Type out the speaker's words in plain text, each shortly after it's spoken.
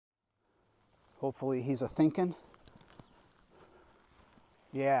Hopefully he's a thinking.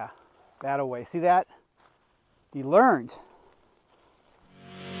 Yeah, that away. See that? He learned.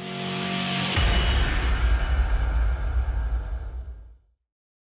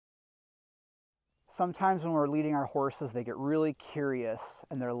 Sometimes when we're leading our horses, they get really curious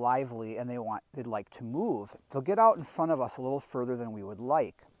and they're lively and they'd like to move. They'll get out in front of us a little further than we would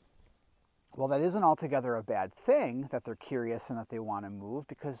like. Well, that isn't altogether a bad thing that they're curious and that they want to move,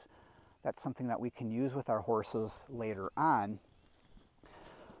 because that's something that we can use with our horses later on.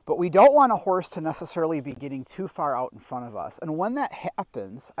 But we don't want a horse to necessarily be getting too far out in front of us. And when that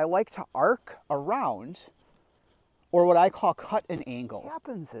happens, I like to arc around, or what I call cut an angle. What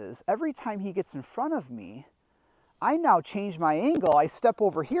happens is, every time he gets in front of me, I now change my angle. I step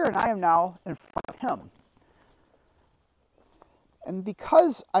over here and I am now in front of him. And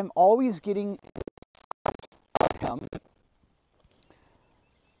because I'm always getting in front of him,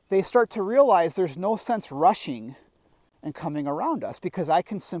 they start to realize there's no sense rushing and coming around us, because I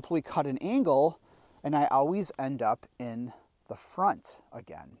can simply cut an angle and I always end up in the front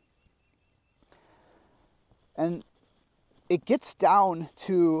again. And it gets down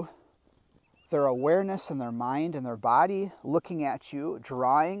to their awareness and their mind and their body looking at you,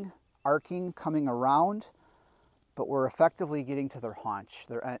 drawing, arcing, coming around, but we're effectively getting to their haunch,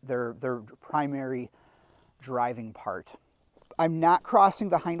 their primary driving part. I'm not crossing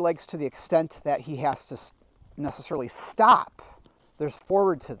the hind legs to the extent that he has to necessarily stop. There's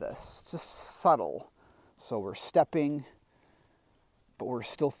forward to this, it's just subtle. So we're stepping, but we're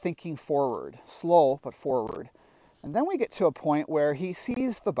still thinking forward, slow but forward. And then we get to a point where he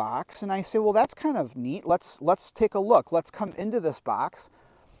sees the box and I say, well, that's kind of neat. Let's take a look. Let's come into this box.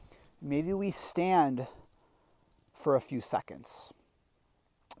 Maybe we stand for a few seconds.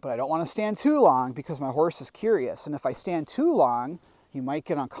 But I don't want to stand too long because my horse is curious. And if I stand too long, he might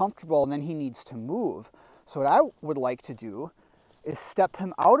get uncomfortable and then he needs to move. So what I would like to do is step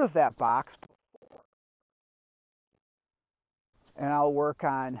him out of that box. And I'll work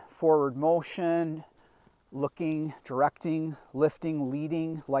on forward motion, looking, directing, lifting,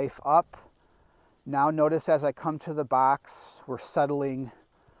 leading, life up. Now notice as I come to the box, we're settling,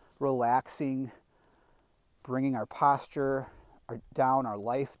 relaxing, bringing our posture down, our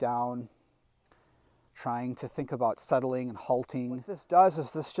life down, trying to think about settling and halting. What this does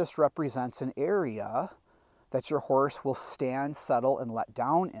is this just represents an area that your horse will stand, settle, and let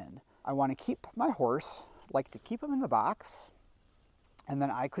down in. I want to keep my horse, like to keep him in the box, and then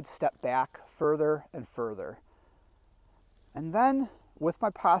I could step back further and further. And then with my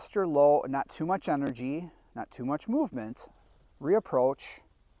posture low, not too much energy, not too much movement, reapproach.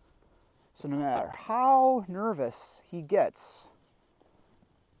 So no matter how nervous he gets,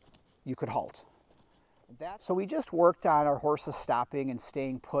 you could halt. So we just worked on our horses stopping and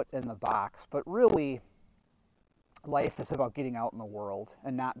staying put in the box, but really life is about getting out in the world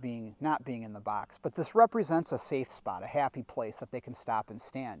and not being in the box. But this represents a safe spot, a happy place that they can stop and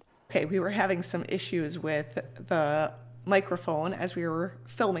stand. Okay, we were having some issues with the microphone as we were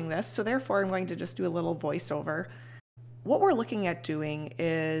filming this, so therefore I'm going to just do a little voiceover. What we're looking at doing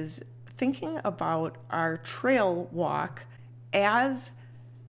is thinking about our trail walk as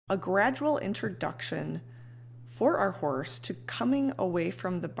a gradual introduction for our horse to coming away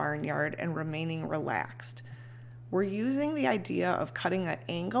from the barnyard and remaining relaxed. We're using the idea of cutting an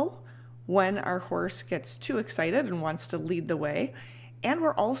angle when our horse gets too excited and wants to lead the way. And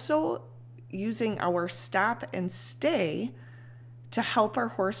we're also using our stop and stay to help our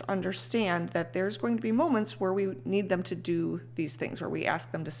horse understand that there's going to be moments where we need them to do these things, where we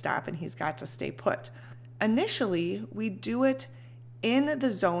ask them to stop and he's got to stay put. Initially, we do it in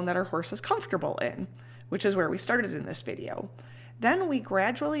the zone that our horse is comfortable in, which is where we started in this video. Then we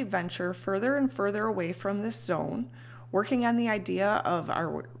gradually venture further and further away from this zone, working on the idea of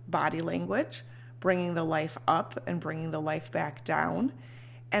our body language, bringing the life up and bringing the life back down,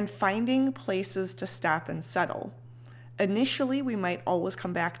 and finding places to stop and settle. Initially, we might always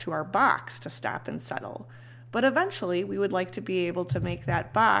come back to our box to stop and settle, but eventually we would like to be able to make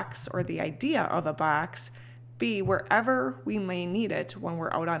that box, or the idea of a box, be wherever we may need it when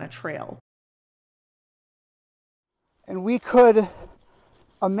we're out on a trail. And we could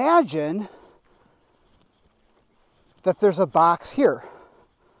imagine that there's a box here.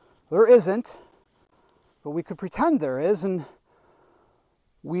 There isn't, but we could pretend there is, and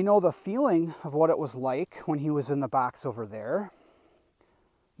we know the feeling of what it was like when he was in the box over there.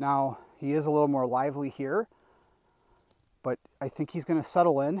 Now, he is a little more lively here, but I think he's going to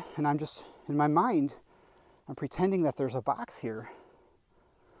settle in, and I'm just, in my mind, I'm pretending that there's a box here.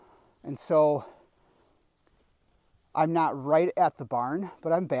 And so I'm not right at the barn,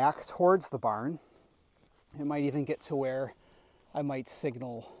 but I'm back towards the barn. It might even get to where I might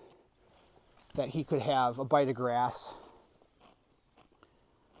signal that he could have a bite of grass,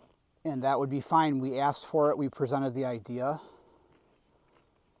 and that would be fine. We asked for it, we presented the idea.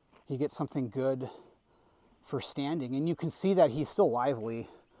 He gets something good for standing, and you can see that he's still lively,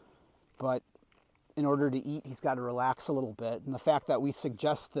 but in order to eat, he's got to relax a little bit. And the fact that we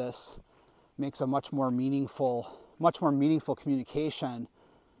suggest this makes a much more meaningful communication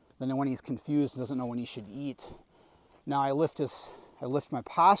than when he's confused and doesn't know when he should eat. Now I lift my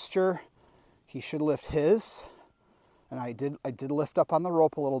posture. He should lift his, and I did lift up on the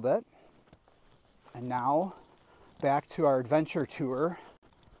rope a little bit. And now back to our adventure tour.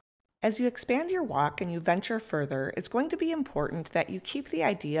 As you expand your walk and you venture further, it's going to be important that you keep the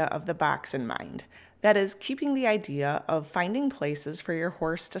idea of the box in mind. That is, keeping the idea of finding places for your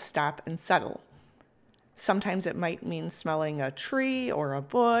horse to stop and settle. Sometimes it might mean smelling a tree or a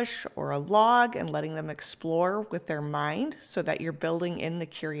bush or a log and letting them explore with their mind so that you're building in the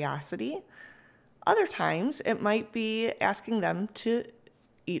curiosity. Other times it might be asking them to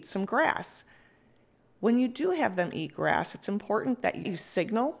eat some grass. When you do have them eat grass, it's important that you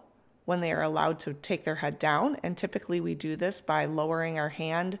signal when they are allowed to take their head down, and typically we do this by lowering our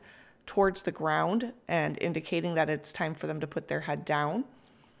hand towards the ground and indicating that it's time for them to put their head down,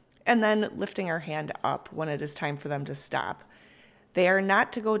 and then lifting our hand up when it is time for them to stop. They are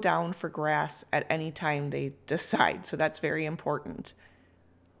not to go down for grass at any time they decide, so that's very important.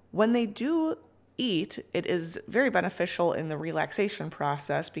 When they do eat, it is very beneficial in the relaxation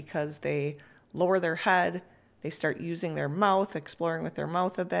process because they lower their head, they start using their mouth, exploring with their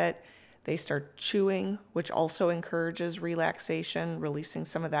mouth a bit, they start chewing, which also encourages relaxation, releasing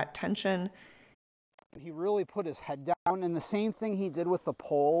some of that tension. He really put his head down, and the same thing he did with the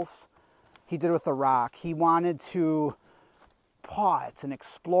poles, he did with the rock. He wanted to paw it and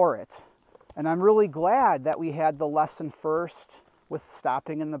explore it. And I'm really glad that we had the lesson first with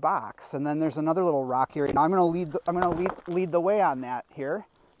stopping in the box. And then there's another little rock here. Now I'm going to lead the way on that here.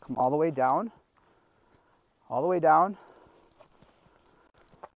 Come all the way down. All the way down.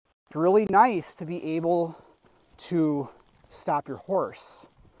 It's really nice to be able to stop your horse.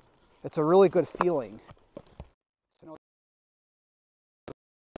 It's a really good feeling.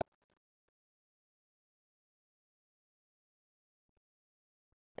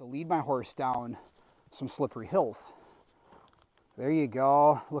 To lead my horse down some slippery hills. There you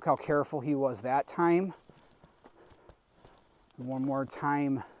go. Look how careful he was that time. One more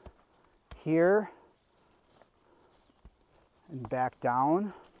time here. And back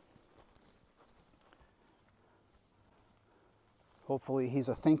down. Hopefully he's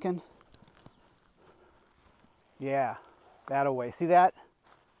a thinking. Yeah, that away. See that?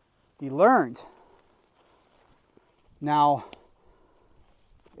 He learned. Now,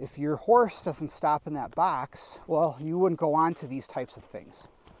 if your horse doesn't stop in that box, well, you wouldn't go on to these types of things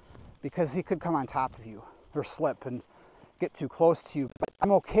because he could come on top of you or slip and get too close to you. But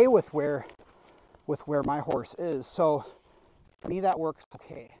I'm okay with where my horse is. So for me, that works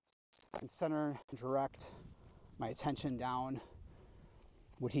okay. I can center and direct my attention down.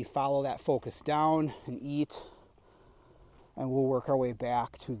 Would he follow that focus down and eat? And we'll work our way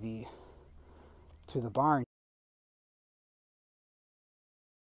back to the barn.